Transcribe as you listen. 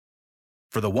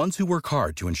For the ones who work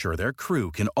hard to ensure their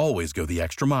crew can always go the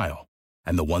extra mile,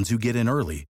 and the ones who get in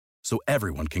early so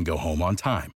everyone can go home on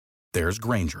time, there's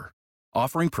Grainger,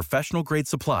 offering professional-grade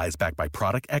supplies backed by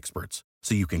product experts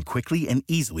so you can quickly and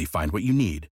easily find what you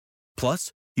need.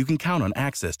 Plus, you can count on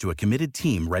access to a committed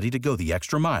team ready to go the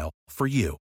extra mile for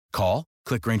you. Call,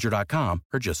 click Grainger.com,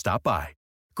 or just stop by.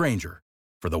 Grainger,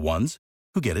 for the ones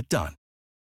who get it done.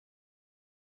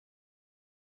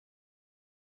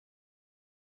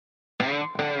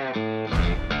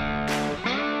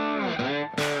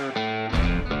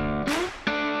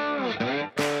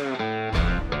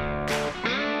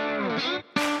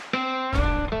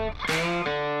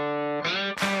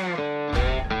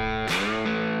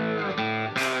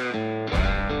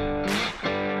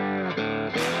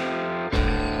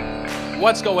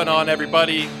 What's going on,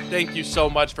 everybody? Thank you so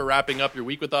much for wrapping up your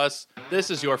week with us. This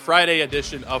is your Friday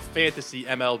edition of Fantasy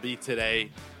MLB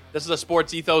Today. This is a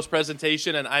Sports Ethos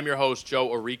presentation, and I'm your host, Joe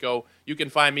Orico. You can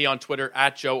find me on Twitter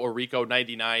at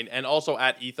JoeOrico99 and also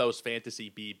at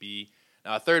EthosFantasyBB.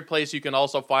 Now, third place you can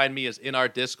also find me is in our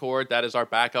Discord. That is our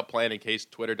backup plan in case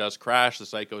Twitter does crash, the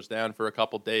site goes down for a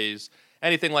couple days.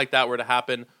 Anything like that were to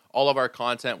happen, all of our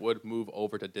content would move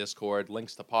over to Discord,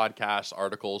 links to podcasts,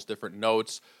 articles, different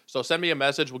notes. So send me a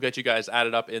message. We'll get you guys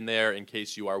added up in there in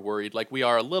case you are worried. Like we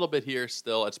are a little bit here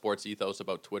still at Sports Ethos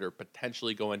about Twitter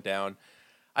potentially going down.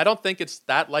 I don't think it's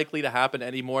that likely to happen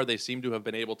anymore. They seem to have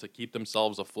been able to keep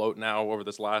themselves afloat now over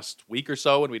this last week or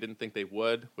so, and we didn't think they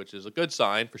would, which is a good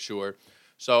sign for sure.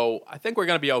 So I think we're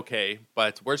going to be okay,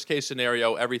 but worst case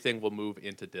scenario, everything will move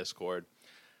into Discord.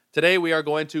 Today, we are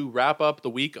going to wrap up the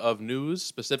week of news,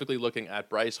 specifically looking at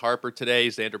Bryce Harper today,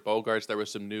 Xander Bogaerts. There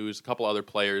was some news, a couple other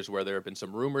players where there have been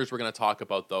some rumors. We're going to talk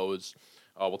about those.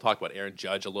 We'll talk about Aaron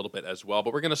Judge a little bit as well.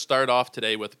 But we're going to start off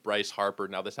today with Bryce Harper.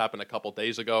 Now, this happened a couple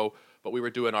days ago, but we were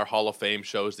doing our Hall of Fame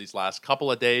shows these last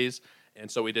couple of days, and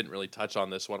so we didn't really touch on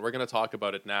this one. We're going to talk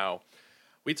about it now.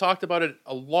 We talked about it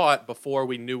a lot before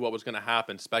we knew what was going to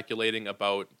happen, speculating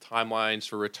about timelines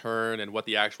for return and what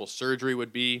the actual surgery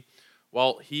would be.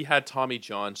 Well, he had Tommy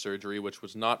John surgery, which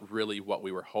was not really what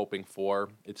we were hoping for.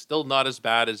 It's still not as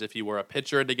bad as if you were a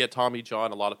pitcher to get Tommy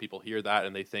John. A lot of people hear that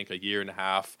and they think a year and a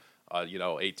half,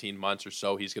 18 months or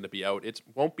so, he's going to be out. It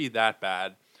won't be that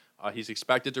bad. He's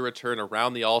expected to return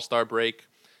around the All-Star break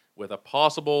with a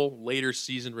possible later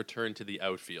season return to the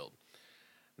outfield.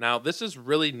 Now, this is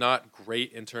really not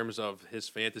great in terms of his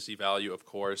fantasy value, of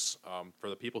course. For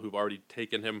the people who've already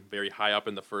taken him very high up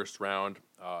in the first round,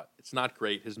 it's not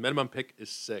great. His minimum pick is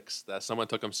 6th. Someone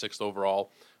took him 6th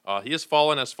overall. He has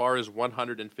fallen as far as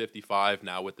 155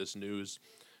 now with this news.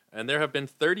 And there have been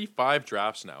 35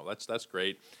 drafts now. That's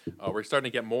great. We're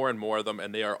starting to get more and more of them,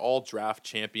 and they are all draft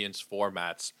champions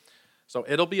formats. So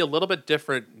it'll be a little bit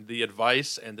different, the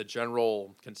advice and the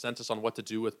general consensus on what to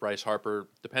do with Bryce Harper,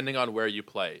 depending on where you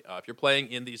play. If you're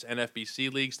playing in these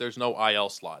NFBC leagues, there's no IL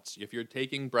slots. If you're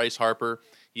taking Bryce Harper,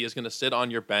 he is going to sit on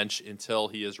your bench until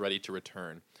he is ready to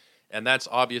return. And that's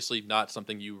obviously not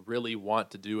something you really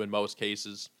want to do in most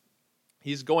cases.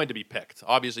 He's going to be picked.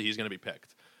 Obviously, he's going to be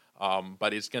picked.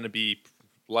 But it's going to be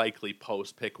likely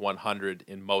post-pick 100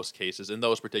 in most cases in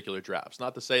those particular drafts.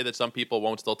 Not to say that some people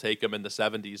won't still take him in the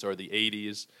 70s or the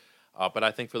 80s, but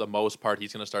I think for the most part,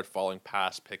 he's going to start falling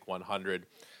past pick 100.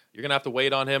 You're going to have to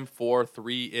wait on him for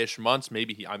 3-ish months.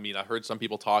 Maybe I heard some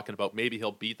people talking about maybe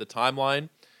he'll beat the timeline.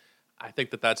 I think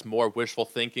that's more wishful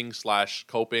thinking /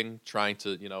 coping, trying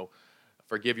to,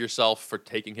 forgive yourself for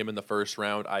taking him in the first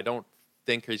round. I don't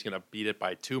think he's going to beat it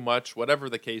by too much. Whatever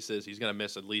the case is, he's going to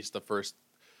miss at least the first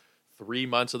 3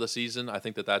 months of the season. I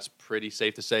think that's pretty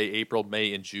safe to say. April,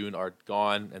 May, and June are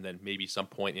gone, and then maybe some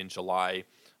point in July,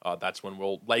 that's when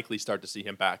we'll likely start to see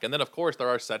him back. And then, of course, there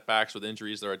are setbacks with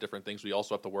injuries. There are different things we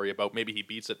also have to worry about. Maybe he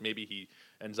beats it. Maybe he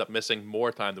ends up missing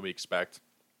more time than we expect.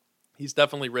 He's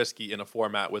definitely risky in a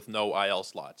format with no IL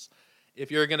slots. If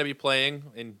you're going to be playing,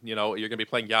 you're going to be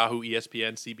playing Yahoo,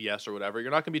 ESPN, CBS, or whatever, you're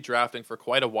not going to be drafting for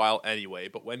quite a while anyway.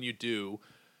 But when you do,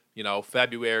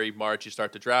 February, March, you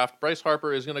start to draft. Bryce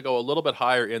Harper is going to go a little bit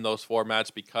higher in those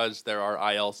formats because there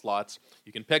are IL slots.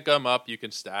 You can pick them up, you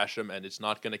can stash them, and it's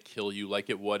not going to kill you like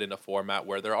it would in a format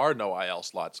where there are no IL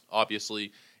slots.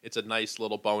 Obviously, it's a nice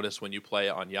little bonus when you play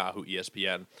on Yahoo,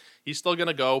 ESPN. He's still going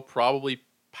to go probably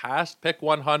past pick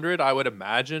 100, I would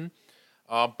imagine.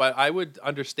 But I would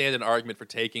understand an argument for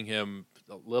taking him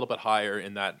a little bit higher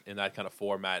in that kind of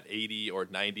format, 80 or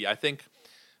 90. I think,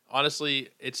 honestly,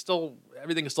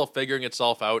 everything is still figuring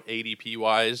itself out ADP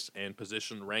wise and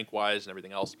position rank wise and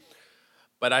everything else.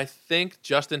 But I think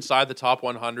just inside the top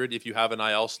 100, if you have an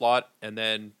IL slot, and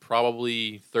then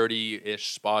probably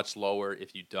 30-ish spots lower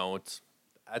if you don't,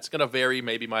 It's going to vary.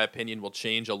 Maybe my opinion will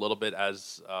change a little bit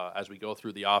as we go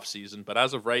through the offseason. But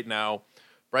as of right now,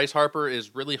 Bryce Harper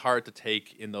is really hard to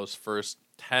take in those first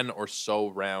 10 or so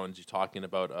rounds. You're talking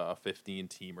about a 15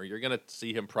 teamer. You're going to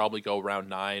see him probably go round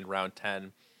 9, round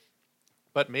 10.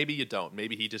 But maybe you don't.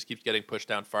 Maybe he just keeps getting pushed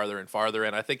down farther and farther.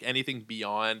 And I think anything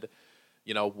beyond,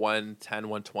 110,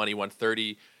 120,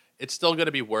 130, it's still going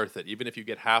to be worth it. Even if you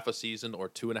get half a season or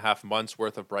 2.5 months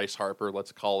worth of Bryce Harper,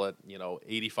 let's call it,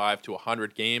 85 to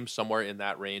 100 games, somewhere in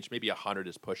that range. Maybe 100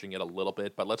 is pushing it a little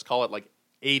bit, but let's call it like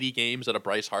 80 games at a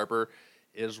Bryce Harper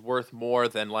is worth more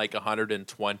than like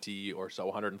 120 or so,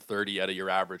 130 out of your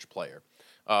average player.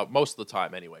 Most of the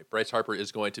time anyway. Bryce Harper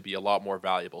is going to be a lot more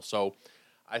valuable. So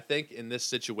I think in this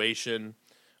situation,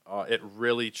 it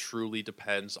really truly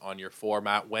depends on your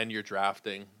format when you're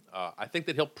drafting. I think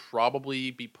that he'll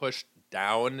probably be pushed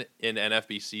down in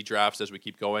NFBC drafts as we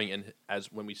keep going and as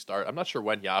when we start. I'm not sure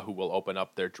when Yahoo will open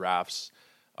up their drafts,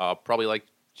 probably like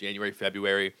January,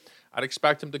 February. I'd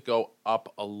expect him to go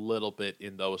up a little bit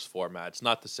in those formats.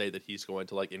 Not to say that he's going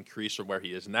to like increase from where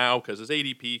he is now, because his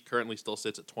ADP currently still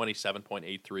sits at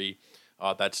 27.83.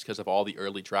 That's because of all the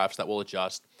early drafts that will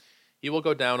adjust. He will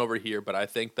go down over here, but I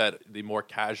think that the more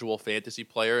casual fantasy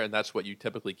player, and that's what you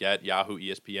typically get, Yahoo,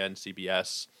 ESPN,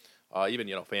 CBS, even,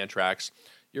 Fantrax,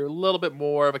 you're a little bit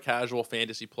more of a casual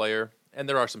fantasy player, and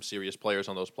there are some serious players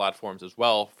on those platforms as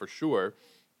well, for sure.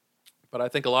 But I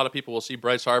think a lot of people will see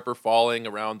Bryce Harper falling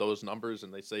around those numbers,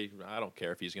 and they say, I don't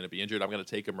care if he's going to be injured. I'm going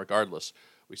to take him regardless.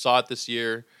 We saw it this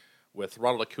year with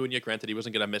Ronald Acuna. Granted, he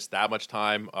wasn't going to miss that much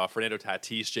time. Fernando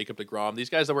Tatis, Jacob deGrom. These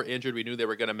guys that were injured, we knew they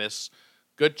were going to miss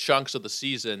good chunks of the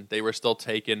season. They were still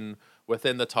taken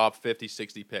within the top 50,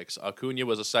 60 picks. Acuna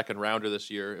was a second rounder this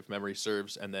year, if memory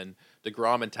serves, and then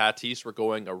deGrom and Tatis were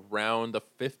going around the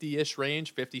 50-ish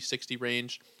range, 50, 60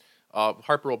 range.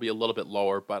 Harper will be a little bit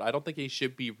lower, but I don't think he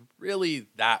should be really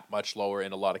that much lower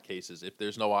in a lot of cases. If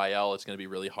there's no IL, it's going to be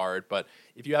really hard. But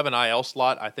if you have an IL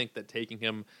slot, I think that taking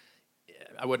him,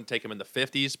 I wouldn't take him in the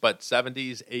 50s, but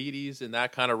 70s, 80s, in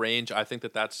that kind of range, I think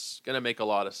that that's going to make a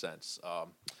lot of sense.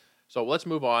 So let's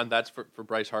move on. That's for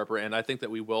Bryce Harper, and I think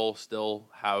that we will still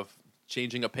have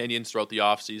changing opinions throughout the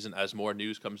offseason as more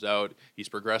news comes out. He's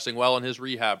progressing well in his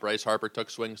rehab. Bryce Harper took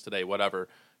swings today, whatever.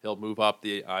 He'll move up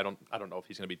the I don't know if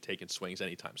he's going to be taking swings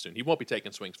anytime soon. He won't be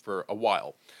taking swings for a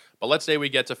while. But let's say we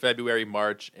get to February,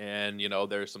 March, and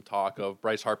there's some talk of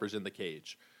Bryce Harper's in the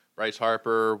cage. Bryce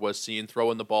Harper was seen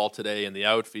throwing the ball today in the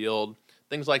outfield.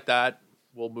 Things like that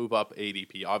will move up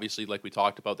ADP. Obviously, like we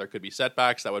talked about, there could be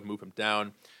setbacks that would move him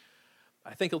down.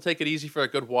 I think he'll take it easy for a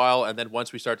good while, and then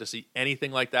once we start to see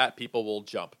anything like that, people will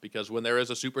jump. Because when there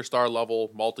is a superstar level,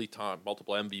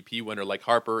 multiple MVP winner like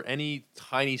Harper, any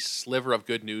tiny sliver of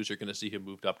good news, you're going to see him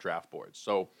moved up draft boards.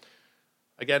 So,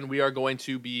 again, we are going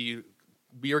to be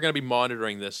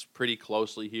monitoring this pretty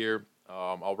closely here.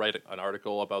 I'll write an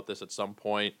article about this at some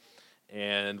point,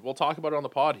 and we'll talk about it on the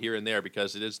pod here and there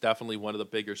because it is definitely one of the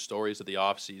bigger stories of the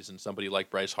offseason. Somebody like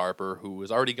Bryce Harper, who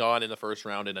was already gone in the first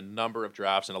round in a number of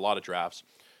drafts and a lot of drafts.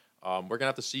 We're going to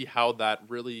have to see how that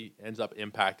really ends up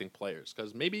impacting players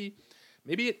because maybe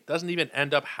it doesn't even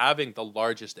end up having the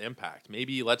largest impact.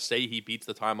 Maybe let's say he beats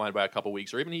the timeline by a couple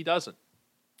weeks or even he doesn't.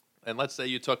 And let's say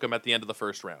you took him at the end of the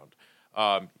first round.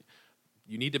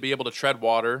 You need to be able to tread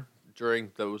water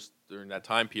during that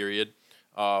time period.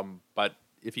 But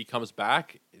if he comes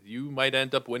back, you might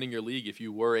end up winning your league if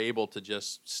you were able to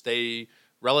just stay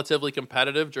relatively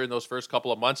competitive during those first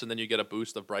couple of months, and then you get a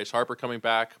boost of Bryce Harper coming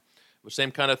back. The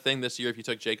same kind of thing this year if you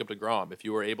took Jacob deGrom. If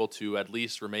you were able to at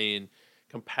least remain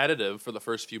competitive for the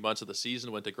first few months of the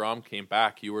season when deGrom came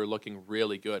back, you were looking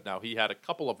really good. Now, he had a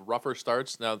couple of rougher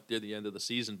starts now near the end of the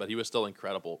season, but he was still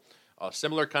incredible.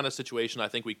 Similar kind of situation I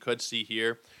think we could see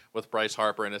here with Bryce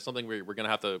Harper, and it's something we're going to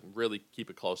have to really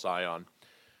keep a close eye on.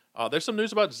 There's some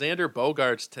news about Xander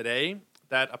Bogaerts today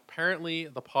that apparently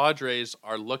the Padres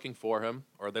are looking for him,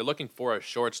 or they're looking for a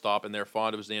shortstop, and they're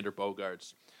fond of Xander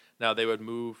Bogaerts. Now, they would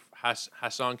move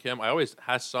Ha-Seong Kim. I always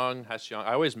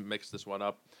mix this one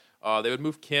up. They would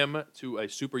move Kim to a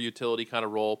super utility kind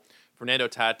of role. Fernando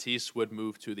Tatis would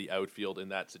move to the outfield in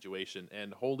that situation.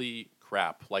 And holy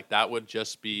crap, like that would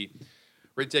just be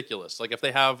ridiculous. Like if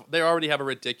they already have a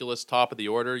ridiculous top of the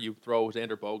order, you throw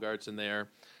Xander Bogaerts in there.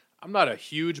 I'm not a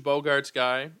huge Bogaerts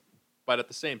guy, but at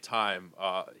the same time,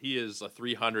 he is a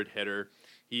 300 hitter.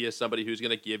 He is somebody who's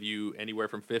going to give you anywhere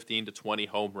from 15 to 20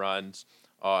 home runs,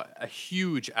 a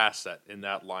huge asset in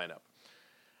that lineup.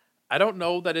 I don't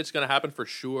know that it's going to happen for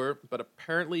sure, but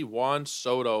apparently Juan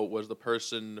Soto was the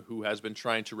person who has been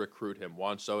trying to recruit him.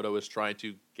 Juan Soto is trying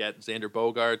to get Xander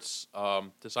Bogaerts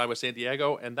to sign with San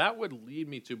Diego, and that would lead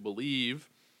me to believe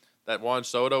that Juan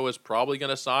Soto is probably going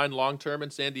to sign long-term in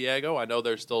San Diego. I know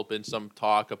there's still been some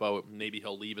talk about maybe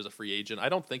he'll leave as a free agent. I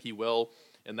don't think he will,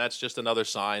 and that's just another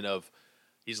sign of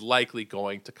he's likely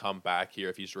going to come back here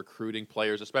if he's recruiting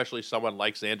players, especially someone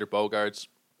like Xander Bogaerts.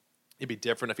 It'd be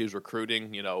different if he was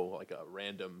recruiting, like a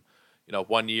random,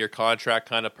 1-year contract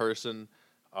kind of person.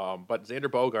 But Xander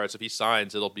Bogaerts, if he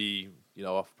signs, it'll be,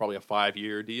 probably a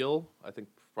 5-year deal. I think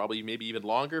probably maybe even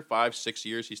longer, 5-6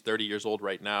 years. He's 30 years old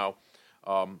right now.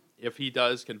 If he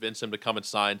does convince him to come and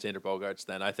sign Xander Bogaerts,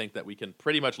 then I think that we can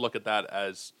pretty much look at that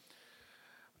as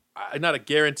not a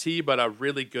guarantee, but a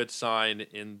really good sign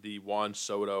in the Juan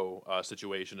Soto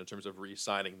situation in terms of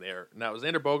re-signing there. Now,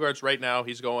 Xander Bogaerts right now,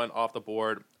 he's going off the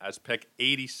board as pick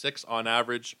 86 on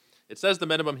average. It says the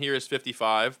minimum here is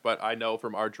 55, but I know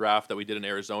from our draft that we did in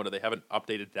Arizona, they haven't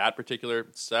updated that particular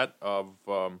set of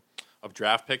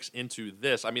draft picks into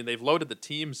this. I mean, they've loaded the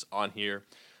teams on here,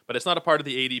 but it's not a part of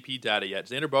the ADP data yet.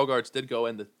 Xander Bogaerts did go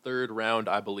in the 3rd round,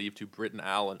 I believe, to Britton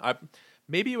Allen.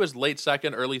 Maybe it was late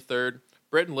 2nd, early 3rd.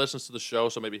 Britton listens to the show,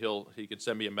 so maybe he can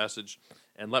send me a message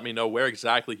and let me know where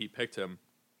exactly he picked him.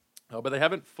 But they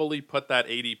haven't fully put that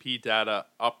ADP data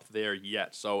up there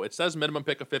yet. So it says minimum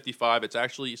pick of 55. It's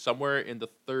actually somewhere in the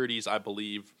 30s, I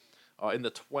believe, in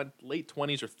the late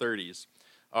 20s or 30s.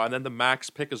 And then the max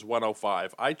pick is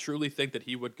 105. I truly think that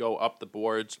he would go up the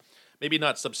boards, maybe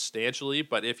not substantially,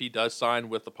 but if he does sign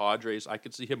with the Padres, I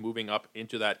could see him moving up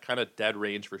into that kind of dead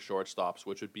range for shortstops,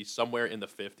 which would be somewhere in the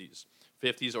 50s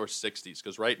or 60s.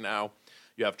 Because right now,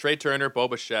 you have Trey Turner, Bo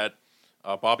Bichette,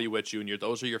 Bobby Witt Jr.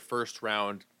 Those are your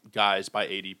first-round guys by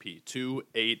ADP, 2,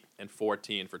 8, and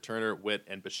 14 for Turner, Witt,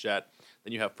 and Bichette.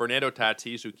 Then you have Fernando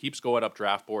Tatis, who keeps going up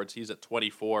draft boards. He's at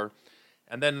 24.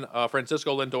 And then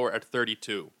Francisco Lindor at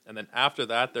 32. And then after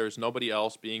that, there's nobody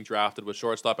else being drafted with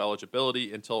shortstop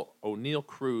eligibility until O'Neal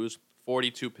Cruz,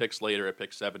 42 picks later at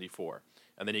pick 74.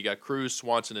 And then you got Cruz,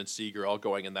 Swanson, and Seager all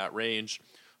going in that range,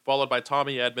 followed by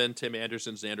Tommy Edman, Tim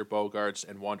Anderson, Xander Bogaerts,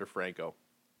 and Wander Franco.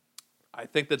 I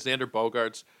think that Xander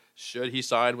Bogaerts, should he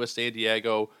sign with San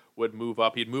Diego, would move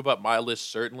up. He'd move up my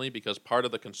list certainly, because part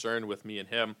of the concern with me and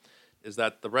him is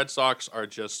that the Red Sox are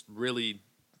just really,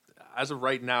 as of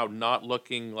right now, not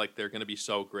looking like they're going to be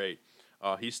so great.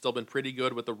 He's still been pretty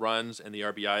good with the runs and the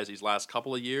RBIs these last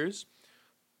couple of years,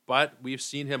 but we've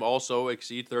seen him also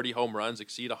exceed 30 home runs,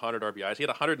 exceed 100 RBIs. He had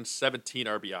 117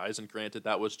 RBIs, and granted,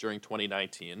 that was during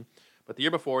 2019. But the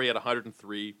year before, he had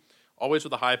 103, always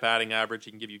with a high batting average.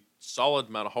 He can give you solid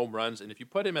amount of home runs, and if you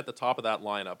put him at the top of that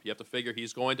lineup, you have to figure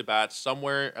he's going to bat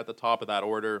somewhere at the top of that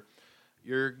order.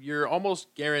 You're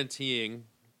almost guaranteeing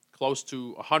close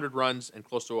to 100 runs and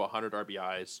close to 100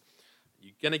 RBIs.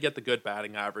 You're going to get the good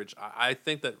batting average. I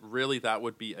think that really that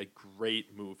would be a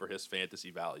great move for his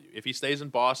fantasy value. If he stays in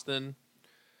Boston,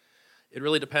 it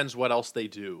really depends what else they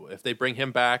do. If they bring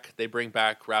him back, they bring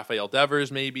back Rafael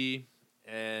Devers maybe,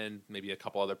 and maybe a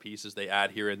couple other pieces they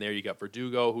add here and there. You got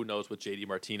Verdugo. Who knows with JD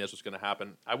Martinez what's going to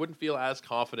happen. I wouldn't feel as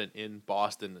confident in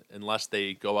Boston unless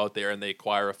they go out there and they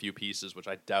acquire a few pieces, which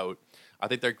I doubt. I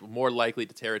think they're more likely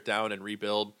to tear it down and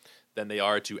rebuild than they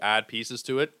are to add pieces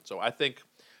to it. So I think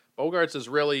Bogaerts is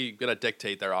really going to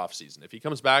dictate their offseason. If he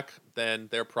comes back, then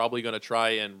they're probably going to try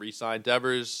and re-sign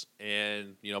Devers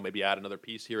and, maybe add another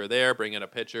piece here or there, bring in a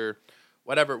pitcher,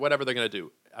 whatever they're going to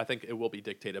do. I think it will be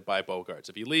dictated by Bogaerts.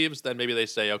 If he leaves, then maybe they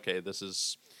say, okay, this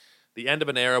is the end of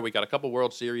an era. We got a couple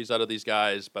World Series out of these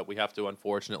guys, but we have to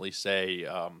unfortunately say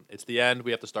it's the end.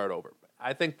 We have to start over.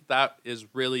 I think that is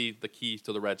really the key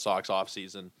to the Red Sox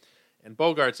offseason. And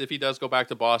Bogaerts, if he does go back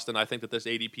to Boston, I think that this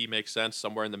ADP makes sense,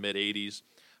 somewhere in the mid-80s.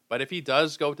 But if he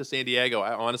does go to San Diego,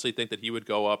 I honestly think that he would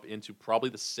go up into probably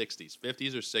the 60s,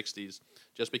 50s or 60s,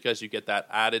 just because you get that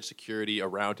added security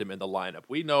around him in the lineup.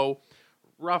 We know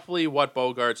roughly what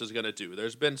Bogaerts is going to do.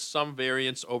 There's been some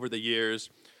variance over the years,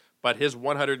 but his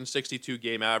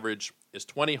 162-game average is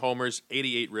 20 homers,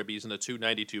 88 ribbies, and a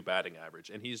 292 batting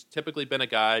average. And he's typically been a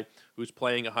guy who's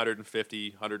playing 150,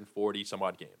 140 some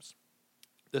odd games.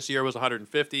 This year was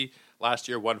 150. Last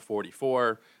year,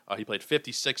 144. He played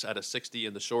 56 out of 60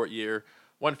 in the short year.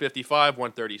 155,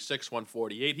 136,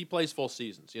 148. He plays full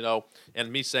seasons,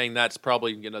 And me saying that's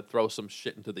probably going to throw some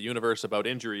shit into the universe about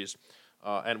injuries.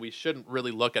 And we shouldn't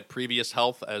really look at previous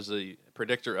health as a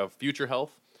predictor of future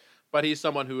health. But he's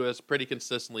someone who has pretty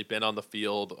consistently been on the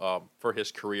field for his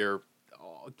career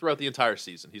throughout the entire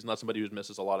season. He's not somebody who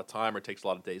misses a lot of time or takes a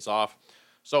lot of days off.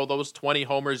 So those 20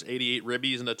 homers, 88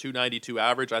 ribbies, and a 292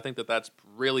 average, I think that that's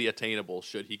really attainable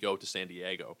should he go to San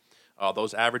Diego.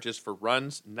 Those averages for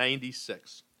runs,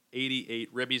 96.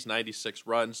 88 ribbies, 96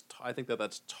 runs. I think that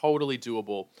that's totally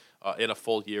doable in a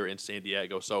full year in San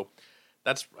Diego. So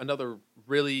that's another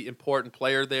really important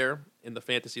player there. in the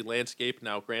fantasy landscape.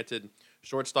 Now, granted,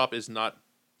 shortstop is not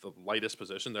the lightest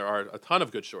position. There are a ton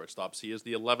of good shortstops. He is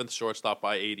the 11th shortstop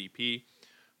by ADP,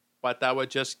 but that would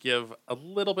just give a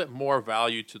little bit more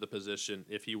value to the position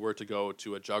if he were to go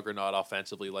to a juggernaut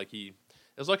offensively, like he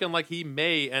is looking like he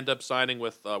may end up signing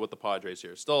with the Padres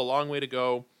here. Still a long way to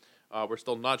go. We're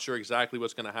still not sure exactly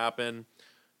what's going to happen,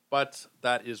 but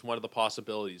that is one of the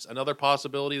possibilities. Another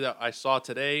possibility that I saw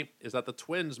today is that the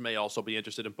Twins may also be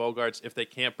interested in Bogaerts if they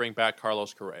can't bring back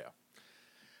Carlos Correa.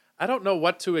 I don't know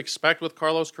what to expect with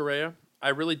Carlos Correa. I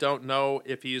really don't know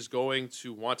if he's going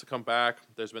to want to come back.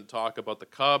 There's been talk about the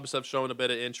Cubs have shown a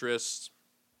bit of interest.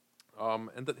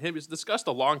 He's discussed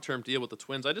a long-term deal with the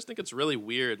Twins. I just think it's really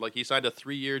weird. Like, he signed a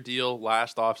 3-year deal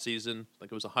last offseason.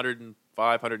 Like, it was $105,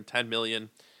 $110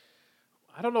 million.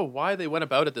 I don't know why they went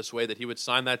about it this way, that he would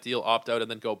sign that deal, opt out,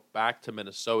 and then go back to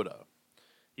Minnesota.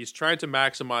 He's trying to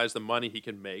maximize the money he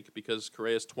can make because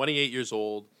Correa's 28 years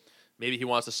old. Maybe he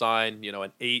wants to sign,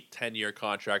 an 8-10-year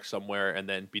contract somewhere and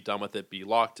then be done with it, be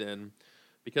locked in.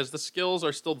 Because the skills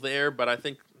are still there, but I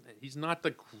think he's not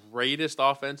the greatest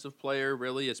offensive player,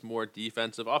 really. It's more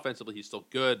defensive. Offensively, he's still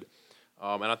good.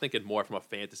 And I'm thinking more from a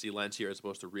fantasy lens here as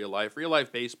opposed to real life. Real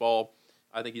life baseball,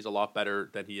 I think he's a lot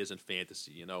better than he is in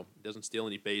fantasy. He doesn't steal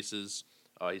any bases.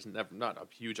 He's not a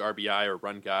huge RBI or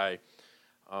run guy.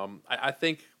 I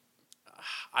think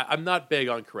I'm not big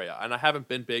on Correa, and I haven't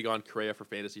been big on Correa for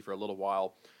fantasy for a little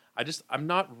while. I'm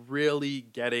not really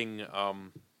getting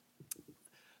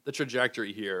the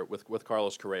trajectory here with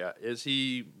Carlos Correa. Is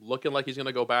he looking like he's going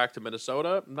to go back to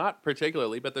Minnesota? Not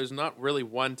particularly, but there's not really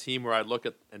one team where I'd look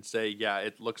at and say, yeah,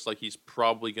 it looks like he's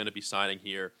probably going to be signing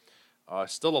here.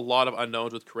 Still a lot of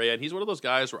unknowns with Correa, and he's one of those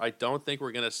guys where I don't think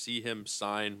we're going to see him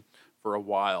sign for a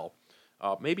while.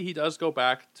 Maybe he does go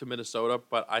back to Minnesota,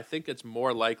 but I think it's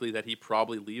more likely that he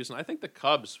probably leaves. And I think the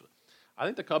Cubs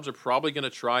are probably going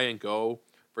to try and go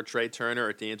for Trey Turner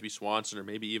or Dansby Swanson or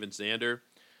maybe even Xander.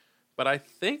 But I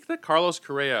think that Carlos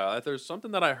Correa, there's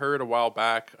something that I heard a while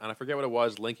back, and I forget what it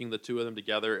was, linking the two of them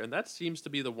together, and that seems to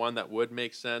be the one that would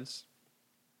make sense.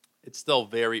 It's still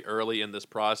very early in this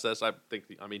process.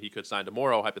 He could sign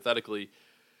tomorrow, hypothetically,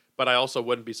 but I also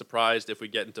wouldn't be surprised if we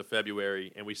get into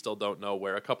February and we still don't know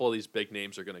where a couple of these big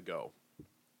names are going to go.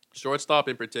 Shortstop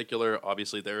in particular,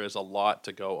 obviously there is a lot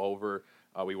to go over.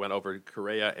 We went over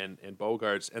Correa and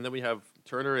Bogaerts, and then we have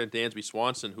Turner and Dansby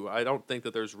Swanson, who I don't think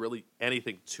that there's really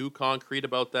anything too concrete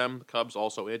about them. The Cubs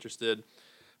also interested,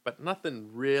 but nothing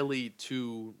really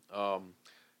too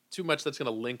much that's going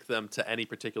to link them to any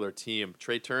particular team.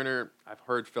 Trey Turner, I've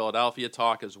heard Philadelphia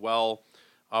talk as well.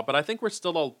 But I think we're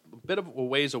still a bit of a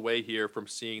ways away here from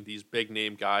seeing these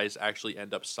big-name guys actually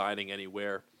end up signing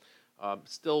anywhere.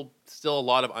 Still a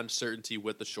lot of uncertainty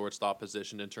with the shortstop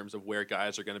position in terms of where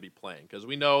guys are going to be playing, because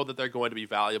we know that they're going to be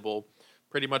valuable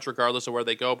pretty much regardless of where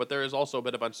they go, but there is also a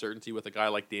bit of uncertainty with a guy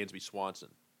like Dansby Swanson.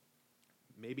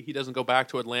 Maybe he doesn't go back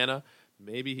to Atlanta.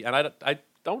 And I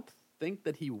don't think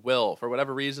that he will. For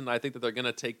whatever reason, I think that they're going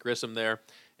to take Grissom there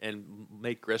and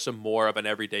make Grissom more of an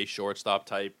everyday shortstop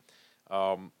type.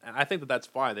 And I think that that's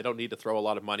fine. They don't need to throw a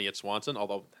lot of money at Swanson,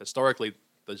 although historically,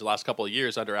 these last couple of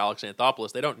years under Alex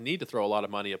Anthopoulos, they don't need to throw a lot of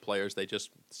money at players. They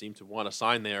just seem to want to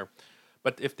sign there.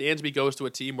 But if Dansby goes to a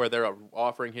team where they're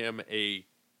offering him a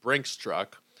Brinks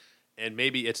truck, and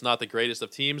maybe it's not the greatest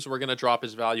of teams, we're going to drop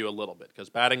his value a little bit, because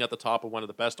batting at the top of one of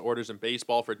the best orders in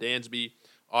baseball for Dansby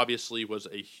obviously was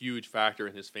a huge factor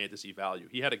in his fantasy value.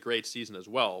 He had a great season as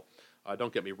well,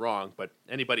 don't get me wrong, but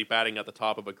anybody batting at the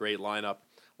top of a great lineup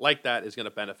like that is going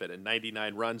to benefit. And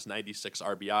 99 runs, 96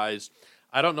 RBIs.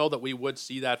 I don't know that we would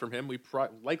see that from him. We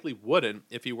likely wouldn't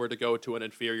if he were to go to an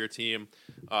inferior team,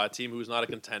 a team who's not a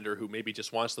contender, who maybe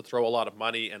just wants to throw a lot of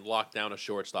money and lock down a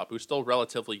shortstop who's still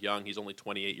relatively young. He's only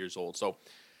 28 years old. So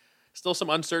still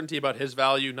some uncertainty about his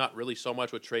value, not really so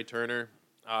much with Trey Turner.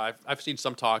 I've seen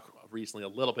some talk recently a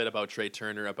little bit about Trey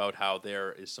Turner, about how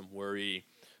there is some worry.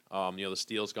 The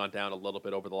steal's gone down a little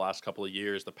bit over the last couple of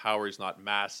years. The power is not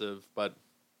massive, but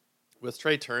with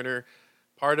Trey Turner,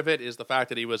 part of it is the fact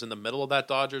that he was in the middle of that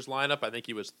Dodgers lineup. I think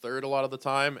he was third a lot of the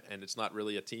time, and it's not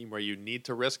really a team where you need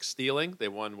to risk stealing. They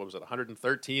won,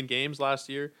 113 games last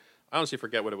year? I honestly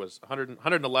forget what it was,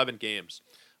 111 games.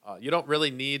 You don't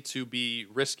really need to be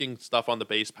risking stuff on the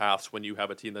base paths when you have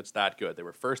a team that's that good. They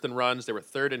were first in runs, they were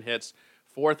third in hits,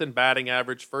 fourth in batting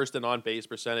average, first in on-base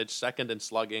percentage, second in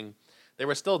slugging. They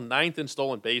were still ninth in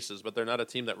stolen bases, but they're not a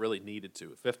team that really needed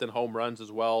to. Fifth in home runs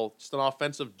as well. Just an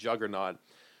offensive juggernaut.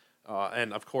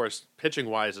 And, of course,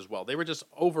 pitching-wise as well. They were just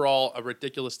overall a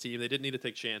ridiculous team. They didn't need to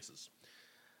take chances.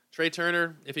 Trey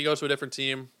Turner, if he goes to a different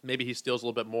team, maybe he steals a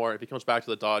little bit more. If he comes back to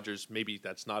the Dodgers, maybe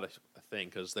that's not a thing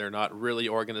because they're not really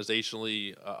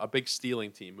organizationally a big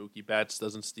stealing team. Mookie Betts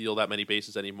doesn't steal that many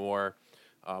bases anymore.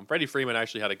 Freddie Freeman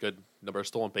actually had a good number of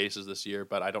stolen bases this year,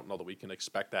 but I don't know that we can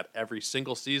expect that every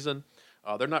single season.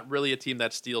 They're not really a team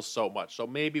that steals so much. So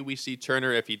maybe we see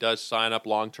Turner, if he does sign up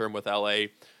long-term with LA,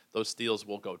 those steals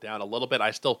will go down a little bit.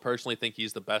 I still personally think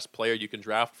he's the best player you can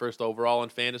draft first overall in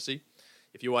fantasy.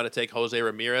 If you want to take Jose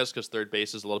Ramirez because third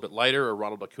base is a little bit lighter, or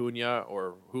Ronald Acuna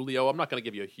or Julio, I'm not going to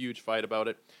give you a huge fight about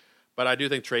it. But I do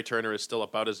think Trey Turner is still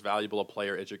about as valuable a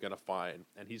player as you're going to find.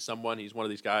 And he's one of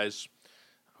these guys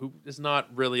who is not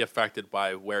really affected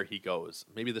by where he goes.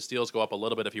 Maybe the steals go up a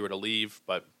little bit if he were to leave,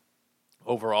 but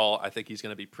overall, I think he's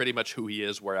going to be pretty much who he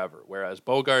is wherever. Whereas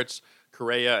Bogaerts,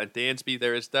 Correa, and Dansby,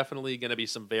 there is definitely going to be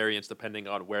some variance depending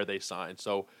on where they sign.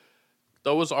 So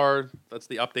that's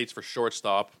the updates for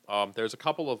shortstop. There's a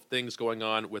couple of things going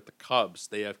on with the Cubs.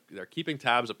 They're keeping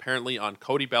tabs apparently on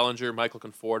Cody Bellinger, Michael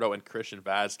Conforto, and Christian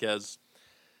Vazquez.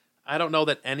 I don't know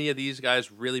that any of these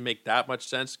guys really make that much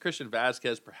sense. Christian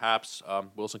Vazquez, perhaps.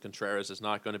 Wilson Contreras is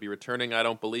not going to be returning, I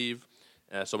don't believe.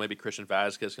 So maybe Christian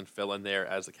Vazquez can fill in there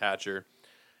as the catcher.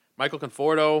 Michael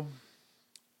Conforto,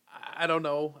 I don't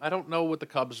know. I don't know what the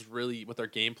Cubs what their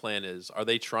game plan is. Are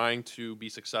they trying to be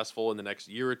successful in the next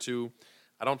year or two?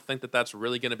 I don't think that that's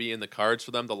really going to be in the cards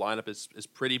for them. The lineup is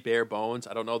pretty bare bones.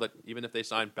 I don't know that even if they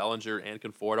sign Bellinger and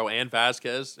Conforto and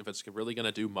Vazquez, if it's really going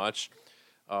to do much.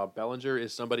 Bellinger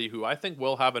is somebody who I think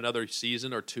will have another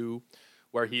season or two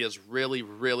where he is really,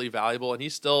 really valuable, and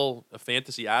he's still a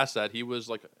fantasy asset. He was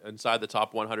like inside the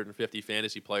top 150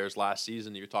 fantasy players last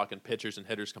season. You're talking pitchers and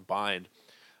hitters combined.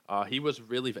 He was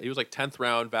like 10th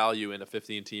round value in a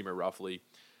 15-teamer roughly.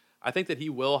 I think that he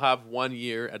will have 1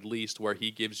 year at least where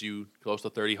he gives you close to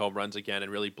 30 home runs again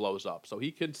and really blows up. So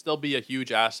he can still be a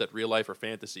huge asset, real life or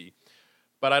fantasy.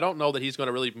 But I don't know that he's going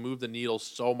to really move the needle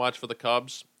so much for the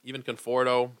Cubs. Even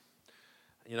Conforto,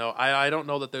 I don't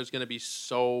know that there's going to be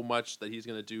so much that he's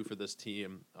going to do for this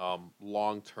team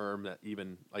long term, that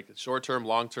even like short term,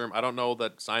 long term. I don't know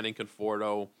that signing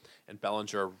Conforto and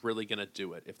Bellinger are really going to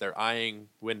do it. If they're eyeing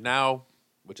win now,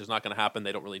 which is not going to happen,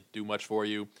 they don't really do much for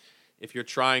you. If you're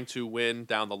trying to win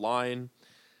down the line,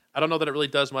 I don't know that it really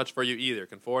does much for you either.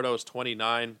 Conforto is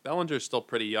 29. Bellinger is still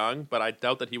pretty young, but I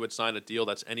doubt that he would sign a deal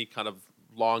that's any kind of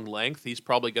long length. He's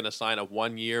probably going to sign a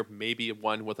 1 year, maybe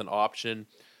one with an option,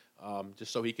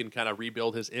 just so he can kind of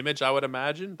rebuild his image, I would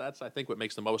imagine. That's, I think, what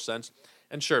makes the most sense.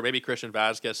 And sure, maybe Christian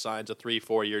Vazquez signs a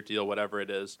 3-4 year deal, whatever it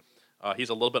is. He's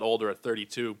a little bit older at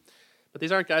 32. But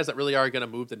these aren't guys that really are going to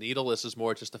move the needle. This is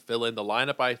more just to fill in the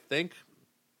lineup, I think.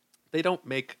 They don't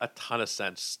make a ton of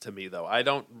sense to me, though. I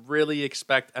don't really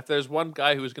expect, if there's one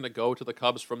guy who's going to go to the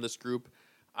Cubs from this group,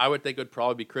 I would think it would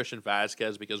probably be Christian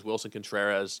Vazquez, because Wilson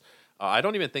Contreras, I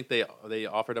don't even think they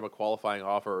offered him a qualifying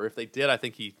offer, or if they did, I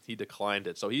think he declined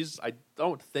it. So I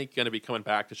don't think, going to be coming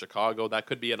back to Chicago. That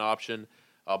could be an option.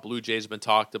 Blue Jays have been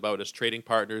talked about as trading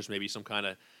partners, maybe some kind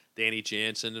of Danny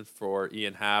Jansen for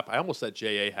Ian Happ. I almost said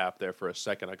J.A. Happ there for a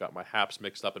second. I got my Happs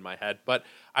mixed up in my head. But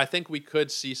I think we could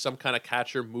see some kind of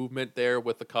catcher movement there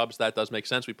with the Cubs. That does make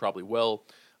sense. We probably will.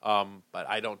 But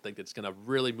I don't think it's going to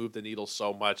really move the needle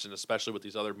so much, and especially with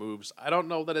these other moves, I don't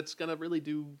know that it's going to really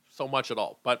do so much at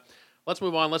all. But let's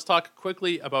move on. Let's talk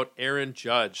quickly about Aaron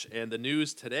Judge. And the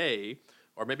news today,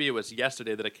 or maybe it was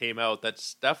yesterday that it came out, that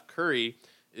Steph Curry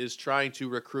is trying to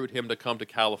recruit him to come to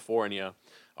California.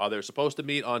 They were supposed to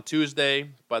meet on Tuesday,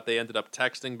 but they ended up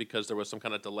texting because there was some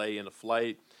kind of delay in a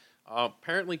flight.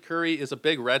 Apparently, Curry is a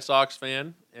big Red Sox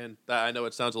fan, and I know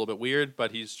it sounds a little bit weird,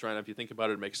 but he's trying to, if you think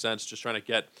about it, it makes sense, just trying to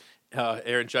get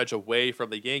Aaron Judge away from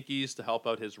the Yankees to help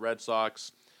out his Red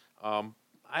Sox.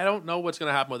 I don't know what's going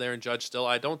to happen with Aaron Judge still.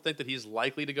 I don't think that he's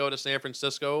likely to go to San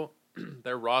Francisco.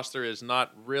 Their roster is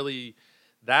not really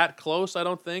that close, I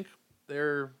don't think.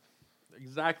 They're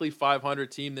exactly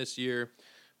 500 team this year.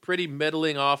 Pretty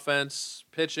middling offense.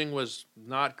 Pitching was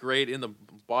not great in the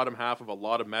bottom half of a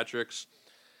lot of metrics.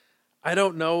 I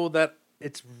don't know that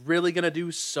it's really going to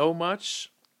do so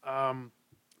much.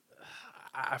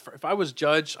 If I was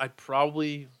Judge, I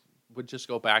probably would just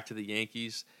go back to the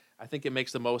Yankees. I think it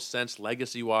makes the most sense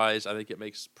legacy-wise. I think it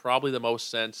makes probably the most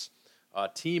sense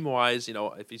team-wise.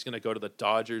 If he's going to go to the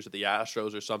Dodgers or the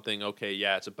Astros or something, okay,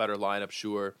 yeah, it's a better lineup,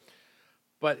 sure.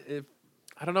 But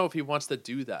I don't know if he wants to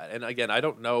do that. And again, I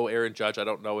don't know Aaron Judge. I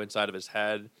don't know inside of his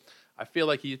head. I feel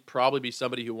like he'd probably be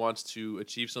somebody who wants to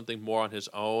achieve something more on his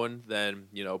own than,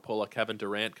 pull a Kevin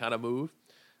Durant kind of move.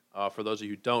 For those of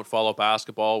you who don't follow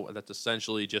basketball, that's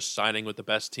essentially just signing with the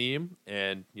best team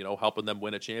and, helping them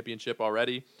win a championship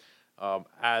already.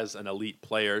 As an elite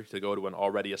player to go to an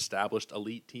already established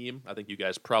elite team. I think you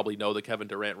guys probably know the Kevin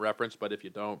Durant reference, but if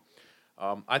you don't,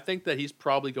 I think that he's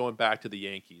probably going back to the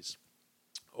Yankees.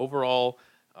 Overall,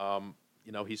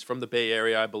 he's from the Bay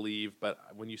Area, I believe, but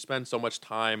when you spend so much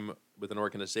time with an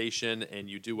organization and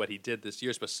you do what he did this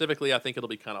year specifically, I think it'll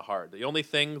be kind of hard. The only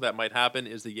thing that might happen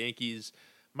is the Yankees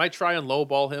might try and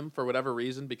lowball him for whatever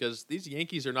reason, because these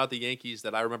Yankees are not the Yankees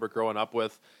that I remember growing up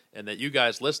with and that you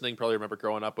guys listening probably remember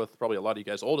growing up with, probably a lot of you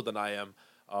guys older than I am.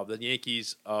 The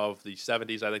Yankees of the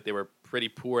 70s, I think they were pretty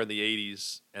poor in the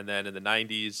 80s, and then in the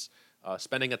 90s,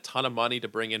 spending a ton of money to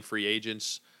bring in free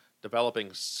agents, developing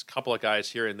a couple of guys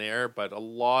here and there, but a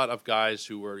lot of guys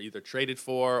who were either traded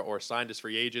for or signed as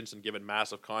free agents and given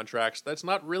massive contracts. That's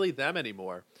not really them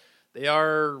anymore. They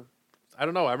are, I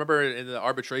don't know. I remember in the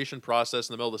arbitration process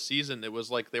in the middle of the season, it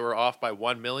was like they were off by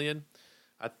 $1 million.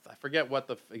 I forget what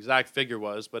the exact figure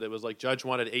was, but it was like Judge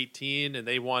wanted 18 and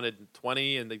they wanted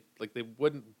 20, and they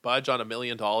wouldn't budge on $1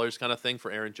 million kind of thing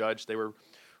for Aaron Judge. They were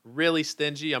really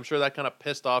stingy. I'm sure that kind of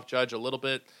pissed off Judge a little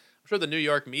bit. I'm sure the New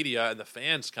York media and the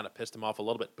fans kind of pissed him off a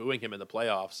little bit, booing him in the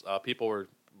playoffs. People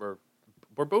were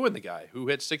booing the guy who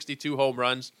hit 62 home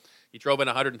runs. He drove in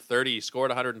 130. He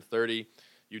scored 130.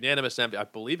 Unanimous MVP. I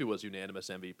believe he was unanimous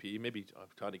MVP. Maybe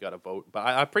Tony got a vote, but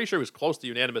I'm pretty sure he was close to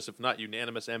unanimous, if not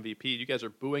unanimous MVP. You guys are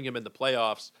booing him in the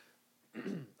playoffs.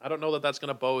 I don't know that that's going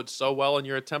to bode so well in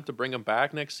your attempt to bring him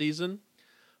back next season.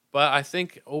 But I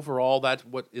think overall that's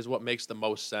what makes the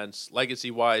most sense,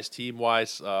 legacy-wise,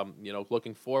 team-wise,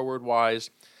 looking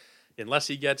forward-wise. Unless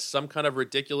he gets some kind of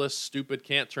ridiculous, stupid,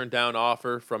 can't-turn-down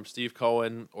offer from Steve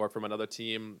Cohen or from another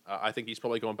team, I think he's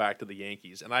probably going back to the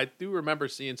Yankees. And I do remember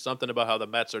seeing something about how the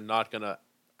Mets are not going to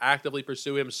actively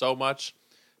pursue him so much.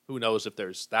 Who knows if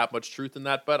there's that much truth in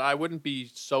that, but I wouldn't be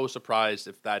so surprised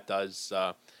if that does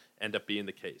end up being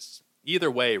the case. Either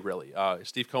way, really.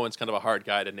 Steve Cohen's kind of a hard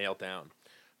guy to nail down.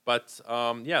 But,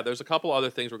 there's a couple other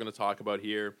things we're going to talk about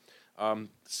here.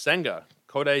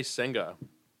 Kodai Senga,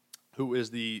 who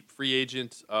is the free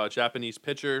agent Japanese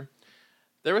pitcher.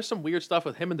 There was some weird stuff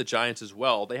with him and the Giants as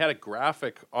well. They had a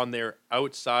graphic on their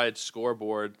outside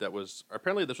scoreboard that was,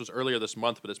 apparently this was earlier this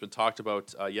month, but it's been talked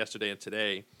about yesterday and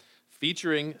today,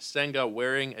 featuring Senga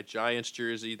wearing a Giants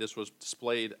jersey. This was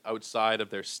displayed outside of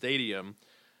their stadium.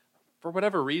 For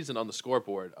whatever reason on the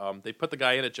scoreboard, they put the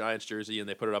guy in a Giants jersey and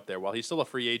they put it up there. While he's still a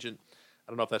free agent,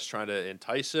 I don't know if that's trying to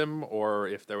entice him or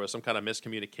if there was some kind of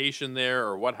miscommunication there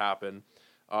or what happened.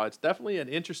 It's definitely an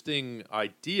interesting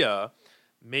idea.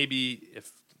 Maybe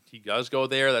if he does go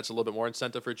there, that's a little bit more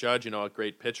incentive for Judge, a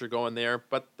great pitcher going there.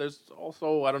 But there's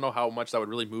also, I don't know how much that would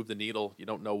really move the needle. You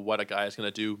don't know what a guy is going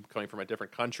to do coming from a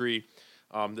different country.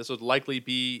 This would likely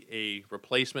be a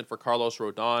replacement for Carlos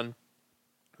Rodon,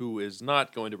 who is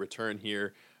not going to return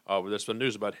here. There's some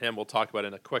news about him we'll talk about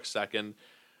in a quick second.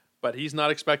 But he's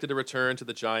not expected to return to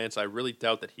the Giants. I really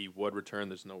doubt that he would return.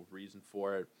 There's no reason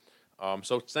for it.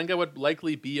 So Senga would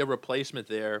likely be a replacement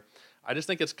there. I just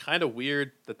think it's kind of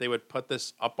weird that they would put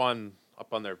this up on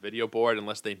their video board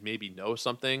unless they maybe know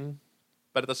something.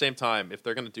 But at the same time, if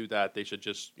they're going to do that, they should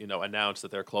just announce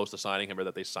that they're close to signing him or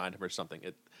that they signed him or something.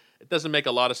 It doesn't make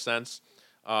a lot of sense.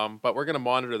 But we're going to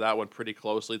monitor that one pretty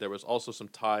closely. There was also some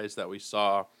ties that we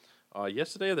saw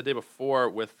yesterday or the day before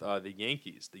with the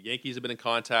Yankees. The Yankees have been in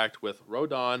contact with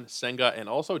Rodon, Senga, and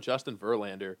also Justin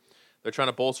Verlander. They're trying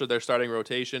to bolster their starting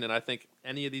rotation, and I think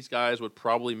any of these guys would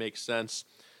probably make sense.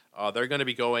 They're going to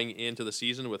be going into the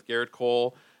season with Garrett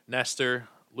Cole, Nestor,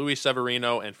 Luis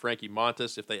Severino, and Frankie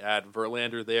Montas. If they add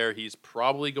Verlander there, he's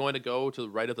probably going to go to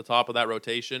right at the top of that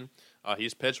rotation.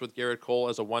 He's pitched with Garrett Cole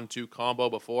as a 1-2 combo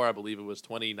before. I believe it was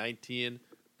 2019,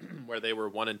 where they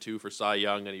were 1-2 for Cy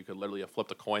Young, and you could literally have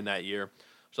flipped a coin that year.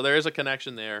 So there is a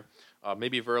connection there.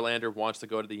 Maybe Verlander wants to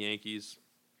go to the Yankees.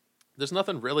 There's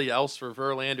nothing really else for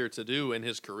Verlander to do in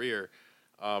his career.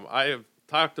 I have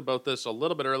talked about this a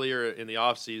little bit earlier in the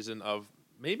offseason of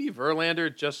maybe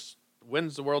Verlander just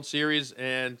wins the World Series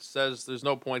and says there's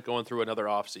no point going through another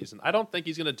offseason. I don't think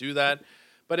he's going to do that,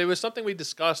 but it was something we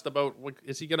discussed about,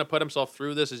 is he going to put himself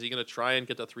through this? Is he going to try and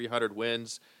get to 300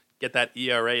 wins, get that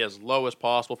ERA as low as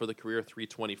possible for the career,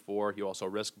 3.24? You also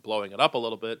risk blowing it up a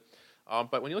little bit.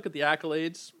 But when you look at the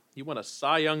accolades, he won a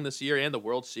Cy Young this year and the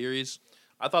World Series.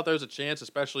 I thought there was a chance,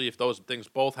 especially if those things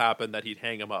both happened, that he'd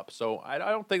hang him up. So I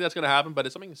don't think that's going to happen, but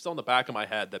it's something still in the back of my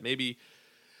head that maybe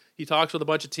he talks with a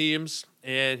bunch of teams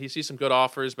and he sees some good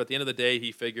offers, but at the end of the day,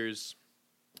 he figures,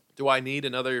 do I need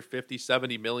another $50,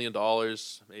 $70 million?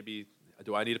 Maybe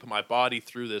do I need to put my body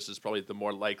through this is probably the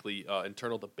more likely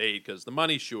internal debate, because the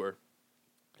money, sure,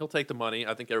 he'll take the money.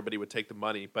 I think everybody would take the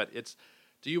money, but it's,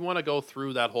 do you want to go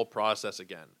through that whole process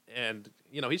again? And,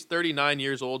 he's 39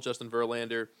 years old, Justin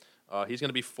Verlander. He's going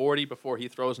to be 40 before he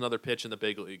throws another pitch in the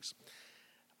big leagues.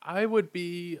 I would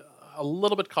be a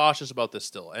little bit cautious about this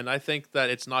still, and I think that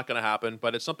it's not going to happen.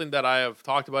 But it's something that I have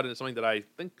talked about, and it's something that I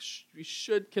think we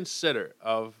should consider.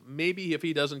 Of maybe if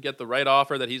he doesn't get the right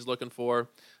offer that he's looking for,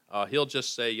 he'll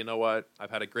just say, you know what,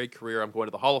 I've had a great career. I'm going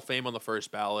to the Hall of Fame on the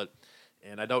first ballot,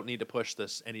 and I don't need to push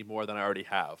this any more than I already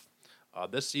have.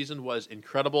 This season was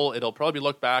incredible. It'll probably be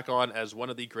looked back on as one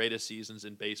of the greatest seasons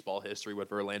in baseball history, what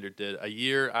Verlander did a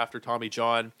year after Tommy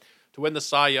John to win the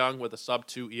Cy Young with a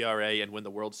sub-2 ERA and win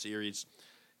the World Series.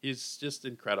 He's just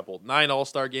incredible. 9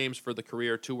 All-Star games for the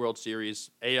career, 2 World Series,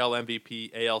 AL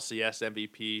MVP, ALCS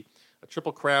MVP, a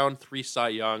Triple Crown, 3 Cy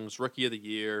Youngs, Rookie of the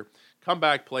Year,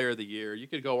 Comeback Player of the Year. You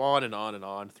could go on and on and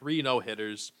on. 3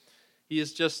 no-hitters.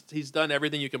 He's done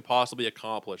everything you can possibly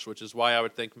accomplish, which is why I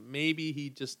would think maybe he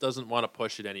just doesn't want to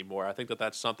push it anymore. I think that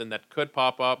that's something that could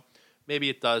pop up. Maybe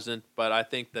it doesn't, but I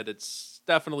think that it's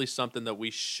definitely something that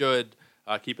we should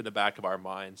keep in the back of our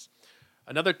minds.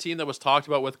 Another team that was talked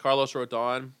about with Carlos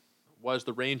Rodon was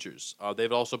the Rangers.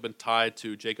 They've also been tied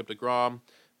to Jacob deGrom.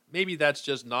 Maybe that's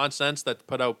just nonsense that's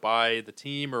put out by the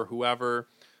team or whoever.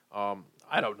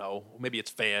 I don't know. Maybe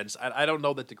it's fans. I don't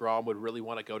know that deGrom would really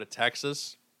want to go to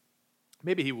Texas.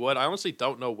 Maybe he would. I honestly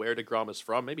don't know where deGrom is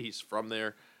from. Maybe he's from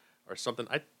there or something.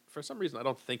 For some reason, I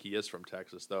don't think he is from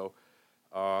Texas, though.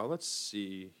 Let's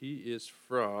see. He's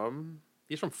from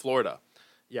Florida.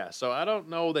 Yeah, so I don't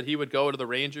know that he would go to the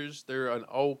Rangers. They're an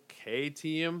okay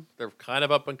team. They're kind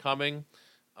of up and coming.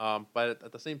 But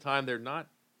at the same time, they're not,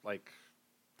 like,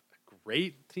 a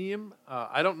great team.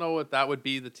 I don't know if that would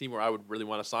be the team where I would really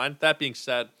want to sign. That being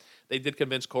said, they did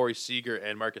convince Corey Seager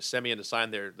and Marcus Semien to sign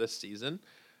there this season.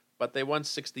 But they won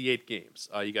 68 games.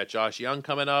 You got Josh Young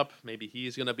coming up. Maybe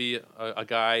he's going to be a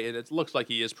guy, and it looks like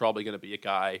he is probably going to be a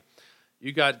guy.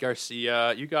 You got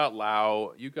Garcia. You got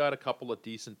Lau. You got a couple of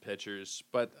decent pitchers.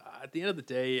 But at the end of the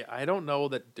day, I don't know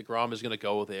that deGrom is going to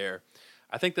go there.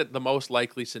 I think that the most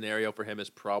likely scenario for him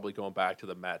is probably going back to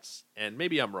the Mets. And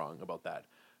maybe I'm wrong about that.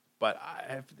 But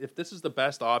if this is the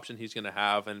best option he's going to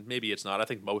have, and maybe it's not, I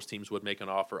think most teams would make an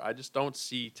offer. I just don't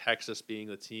see Texas being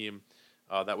the team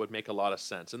that would make a lot of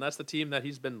sense. And that's the team that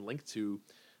he's been linked to.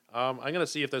 I'm going to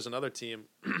see if there's another team,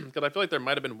 because I feel like there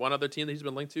might have been one other team that he's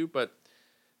been linked to, but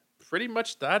pretty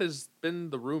much that has been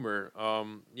the rumor.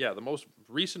 The most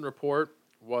recent report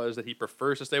was that he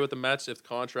prefers to stay with the Mets if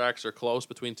contracts are close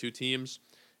between 2 teams.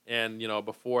 And,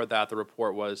 before that, the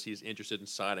report was he's interested in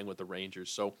signing with the Rangers.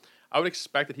 So I would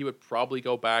expect that he would probably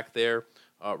go back there.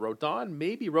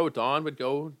 Maybe Rodon would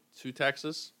go to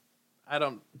Texas. I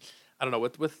don't know.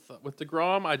 With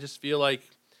deGrom, I just feel like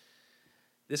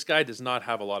this guy does not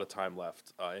have a lot of time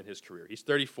left in his career. He's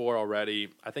 34 already.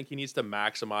 I think he needs to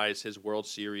maximize his World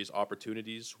Series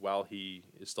opportunities while he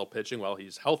is still pitching, while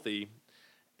he's healthy.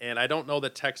 And I don't know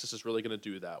that Texas is really going to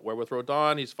do that. Where with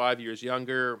Rodon, he's 5 years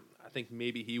younger. I think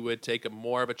maybe he would take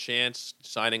more of a chance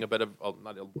signing a bit of,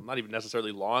 not even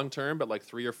necessarily long-term, but like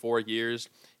 3 or 4 years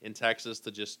in Texas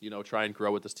to just, try and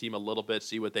grow with this team a little bit,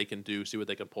 see what they can do, see what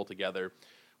they can pull together.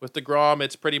 With deGrom,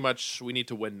 it's pretty much we need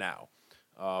to win now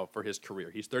for his career.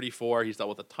 He's 34. He's dealt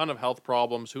with a ton of health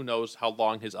problems. Who knows how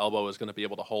long his elbow is going to be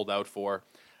able to hold out for.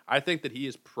 I think that he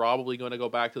is probably going to go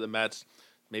back to the Mets.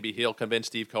 Maybe he'll convince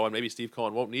Steve Cohen. Maybe Steve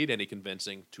Cohen won't need any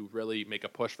convincing to really make a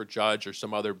push for Judge or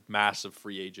some other massive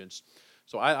free agents.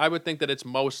 So I would think that it's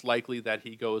most likely that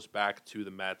he goes back to the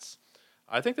Mets.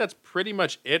 I think that's pretty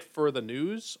much it for the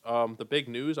news, the big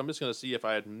news. I'm just going to see if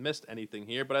I had missed anything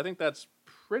here, but I think that's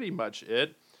pretty much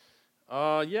it.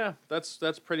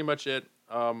 That's pretty much it.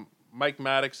 Mike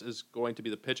Maddox is going to be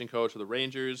the pitching coach for the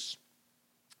Rangers,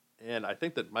 and I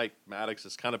think that Mike Maddox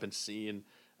has kind of been seen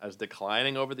as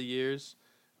declining over the years.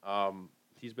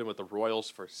 He's been with the Royals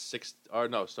for he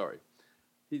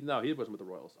wasn't with the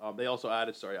Royals. They also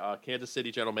added, Kansas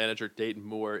City general manager Dayton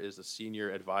Moore is the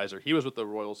senior advisor. He was with the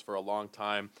Royals for a long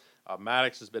time.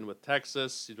 Maddox has been with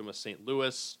Texas. He's been with St.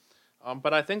 Louis.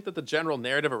 But I think that the general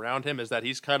narrative around him is that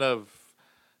he's kind of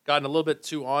gotten a little bit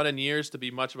too on in years to be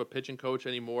much of a pitching coach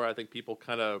anymore. I think people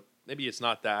maybe it's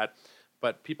not that,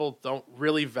 but people don't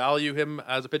really value him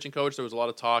as a pitching coach. There was a lot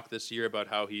of talk this year about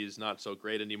how he's not so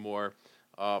great anymore.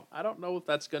 I don't know if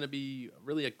that's going to be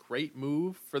really a great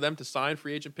move for them to sign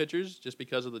free agent pitchers just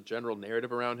because of the general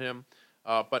narrative around him,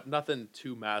 but nothing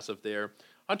too massive there.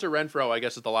 Hunter Renfroe, I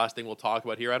guess, is the last thing we'll talk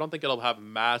about here. I don't think it'll have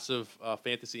massive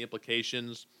fantasy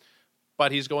implications,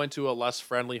 but he's going to a less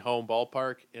friendly home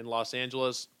ballpark in Los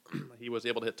Angeles. He was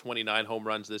able to hit 29 home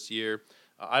runs this year.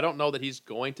 I don't know that he's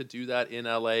going to do that in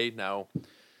LA. Now,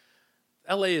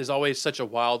 LA is always such a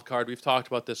wild card. We've talked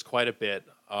about this quite a bit.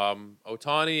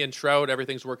 Ohtani and Trout,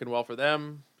 everything's working well for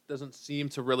them. Doesn't seem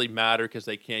to really matter because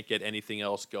they can't get anything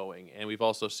else going. And we've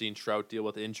also seen Trout deal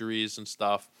with injuries and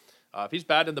stuff. If he's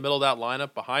batting in the middle of that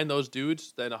lineup behind those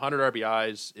dudes, then 100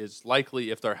 RBIs is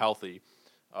likely if they're healthy.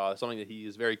 Something that he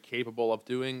is very capable of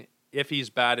doing if he's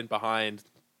batting behind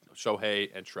Shohei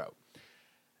and Trout.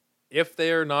 If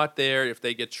they're not there, if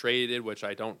they get traded, which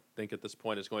I don't think at this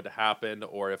point is going to happen,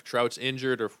 or if Trout's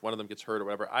injured or if one of them gets hurt or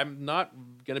whatever, I'm not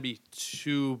going to be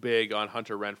too big on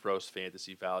Hunter Renfroe's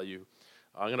fantasy value.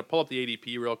 I'm going to pull up the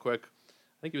ADP real quick.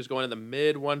 I think he was going in the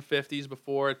mid 150s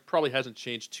before. It probably hasn't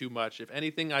changed too much. If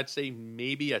anything, I'd say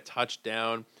maybe a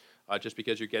touchdown, just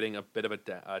because you're getting a bit of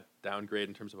a downgrade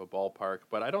in terms of a ballpark.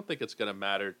 But I don't think it's going to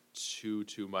matter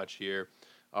too much here.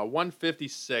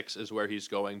 156 is where he's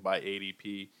going by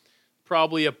ADP.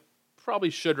 Probably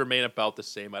should remain about the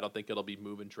same. I don't think it'll be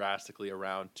moving drastically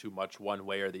around too much one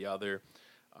way or the other.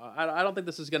 I don't think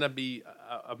this is going to be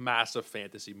a massive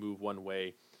fantasy move one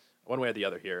way or the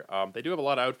other here. They do have a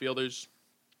lot of outfielders.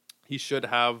 He should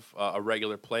have a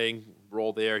regular playing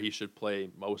role there. He should play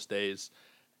most days.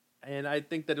 And I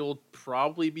think that it will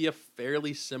probably be a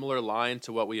fairly similar line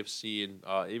to what we have seen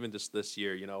even just this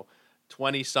year.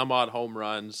 20 some odd home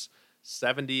runs,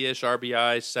 70-ish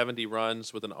RBIs, 70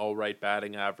 runs with an all-right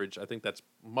batting average. I think that's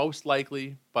most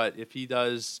likely, but if he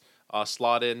does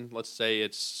slot in, let's say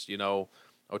it's,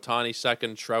 Ohtani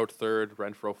second, Trout third,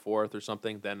 Renfroe fourth or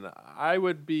something, then I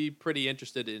would be pretty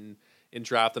interested in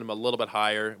drafting him a little bit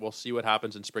higher. We'll see what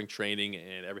happens in spring training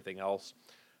and everything else.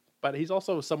 But he's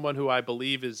also someone who I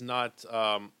believe is not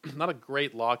a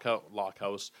great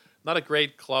lockhouse, not a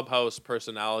great clubhouse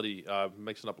personality,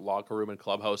 mixing up locker room and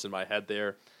clubhouse in my head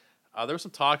there. There was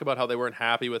some talk about how they weren't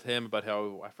happy with him, but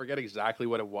how I forget exactly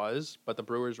what it was, but the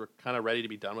Brewers were kind of ready to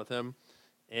be done with him,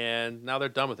 and now they're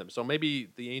done with him. So maybe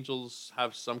the Angels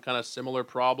have some kind of similar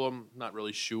problem. Not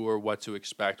really sure what to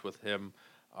expect with him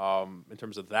in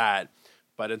terms of that.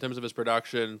 But in terms of his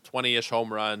production, 20-ish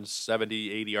home runs,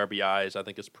 70, 80 RBIs, I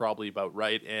think is probably about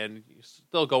right. And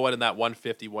still going in that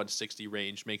 150, 160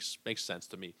 range makes sense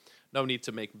to me. No need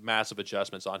to make massive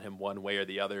adjustments on him one way or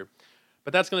the other.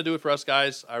 But that's going to do it for us,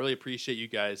 guys. I really appreciate you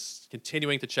guys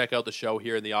continuing to check out the show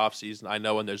here in the offseason. I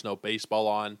know when there's no baseball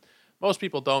on, most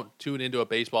people don't tune into a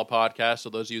baseball podcast,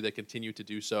 so those of you that continue to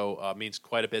do so means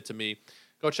quite a bit to me.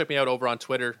 Go check me out over on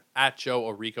Twitter, at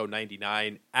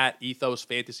JoeOrico99, at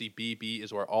EthosFantasyBB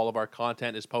is where all of our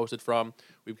content is posted from.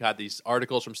 We've got these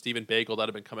articles from Stephen Bagel that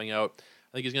have been coming out.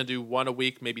 I think he's going to do one a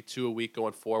week, maybe two a week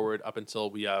going forward up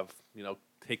until we have,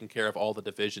 taken care of all the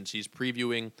divisions. He's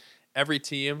previewing every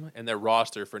team and their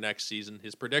roster for next season,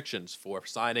 his predictions for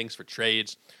signings, for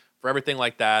trades, for everything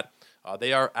like that.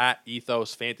 They are at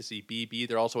EthosFantasyBB.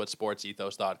 They're also at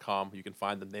sportsethos.com. You can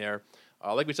find them there.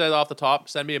 Like we said off the top,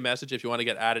 send me a message if you want to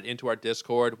get added into our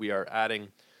Discord. We are adding,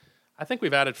 I think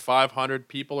we've added 500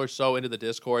 people or so into the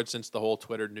Discord since the whole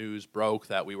Twitter news broke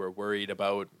that we were worried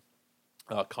about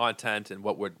content and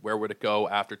where would it go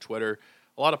after Twitter.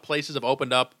 A lot of places have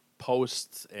opened up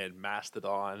Posts and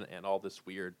Mastodon and all this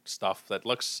weird stuff that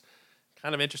looks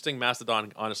kind of interesting.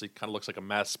 Mastodon honestly kind of looks like a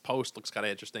mess. Post looks kind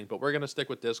of interesting, but we're going to stick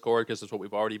with Discord because it's what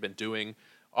we've already been doing.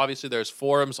 Obviously, there's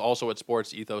forums also at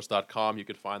sportsethos.com you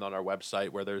can find on our website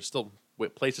where there's still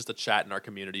places to chat in our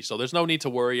community. So there's no need to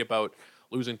worry about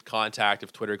losing contact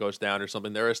if Twitter goes down or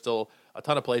something. There is still a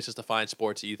ton of places to find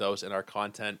Sports Ethos and our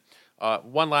content.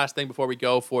 One last thing before we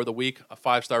go for the week, a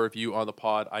 5-star review on the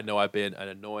pod. I know I've been an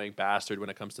annoying bastard when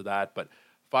it comes to that, but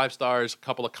 5 stars, a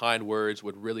couple of kind words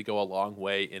would really go a long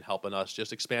way in helping us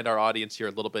just expand our audience here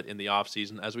a little bit in the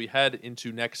offseason. As we head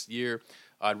into next year,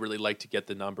 I'd really like to get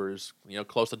the numbers,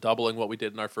 close to doubling what we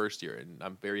did in our first year. And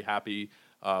I'm very happy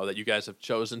that you guys have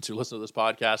chosen to listen to this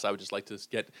podcast. I would just like to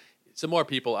get some more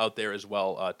people out there as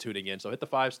well tuning in. So hit the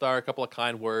 5-star, a couple of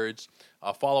kind words,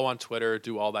 follow on Twitter,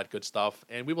 do all that good stuff.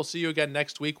 And we will see you again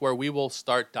next week where we will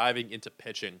start diving into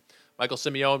pitching. Michael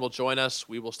Simeone will join us.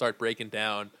 We will start breaking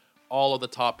down all of the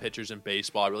top pitchers in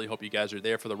baseball. I really hope you guys are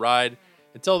there for the ride.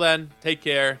 Until then, take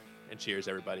care, and cheers,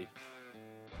 everybody.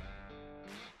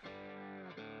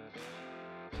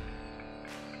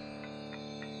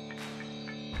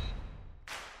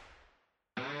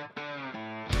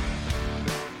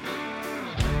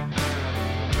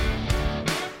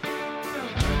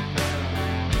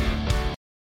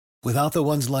 Without the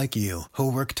ones like you,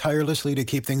 who work tirelessly to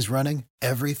keep things running,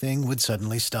 everything would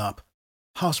suddenly stop.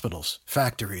 Hospitals,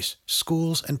 factories,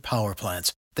 schools, and power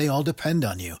plants, they all depend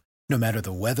on you. No matter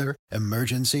the weather,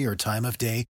 emergency, or time of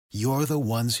day, you're the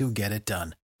ones who get it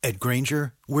done. At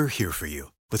Grainger, we're here for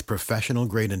you with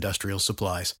professional-grade industrial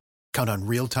supplies. Count on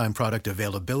real-time product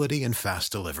availability and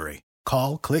fast delivery.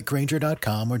 Call, click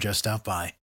Grainger.com, or just stop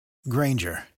by.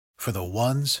 Grainger, for the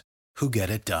ones who get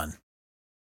it done.